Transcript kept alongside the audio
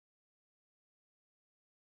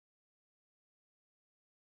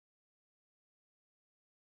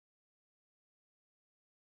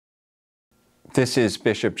This is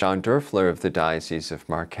Bishop John Doerfler of the Diocese of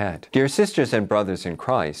Marquette. Dear sisters and brothers in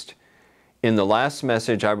Christ, in the last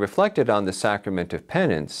message I reflected on the sacrament of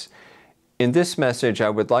penance. In this message I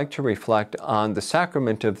would like to reflect on the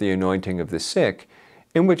sacrament of the anointing of the sick,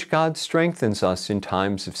 in which God strengthens us in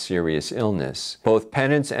times of serious illness. Both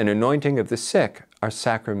penance and anointing of the sick are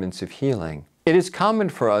sacraments of healing. It is common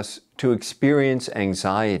for us to experience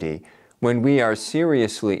anxiety when we are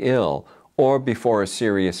seriously ill or before a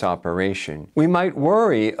serious operation. We might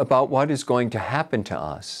worry about what is going to happen to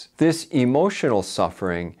us. This emotional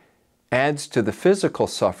suffering adds to the physical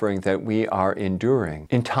suffering that we are enduring.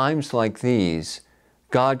 In times like these,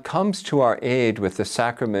 God comes to our aid with the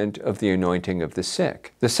sacrament of the anointing of the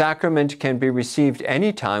sick. The sacrament can be received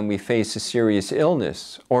any time we face a serious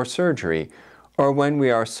illness or surgery, or when we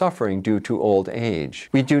are suffering due to old age.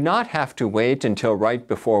 We do not have to wait until right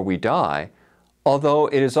before we die, although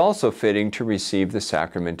it is also fitting to receive the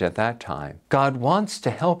sacrament at that time. God wants to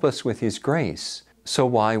help us with His grace, so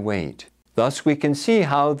why wait? Thus we can see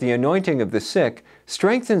how the anointing of the sick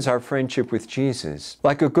strengthens our friendship with Jesus.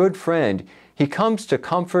 Like a good friend, He comes to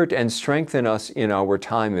comfort and strengthen us in our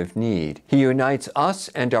time of need. He unites us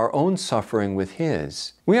and our own suffering with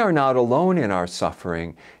His. We are not alone in our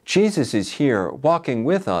suffering. Jesus is here, walking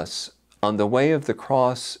with us on the way of the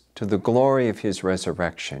cross to the glory of His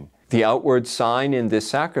resurrection. The outward sign in this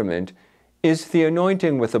sacrament is the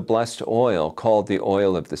anointing with a blessed oil called the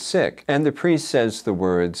oil of the sick, and the priest says the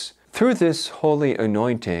words, "Through this holy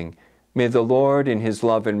anointing, may the Lord in His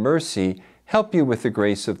love and mercy help you with the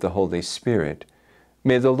grace of the Holy Spirit.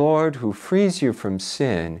 May the Lord, who frees you from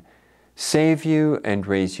sin, save you and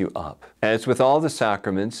raise you up." As with all the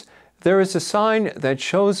sacraments, there is a sign that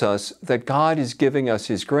shows us that God is giving us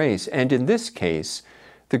His grace, and in this case,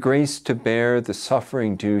 the grace to bear the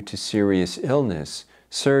suffering due to serious illness,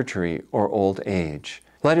 surgery, or old age.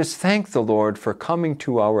 Let us thank the Lord for coming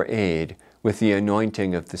to our aid with the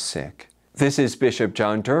anointing of the sick. This is Bishop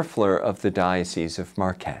John Doerfler of the Diocese of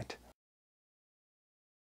Marquette.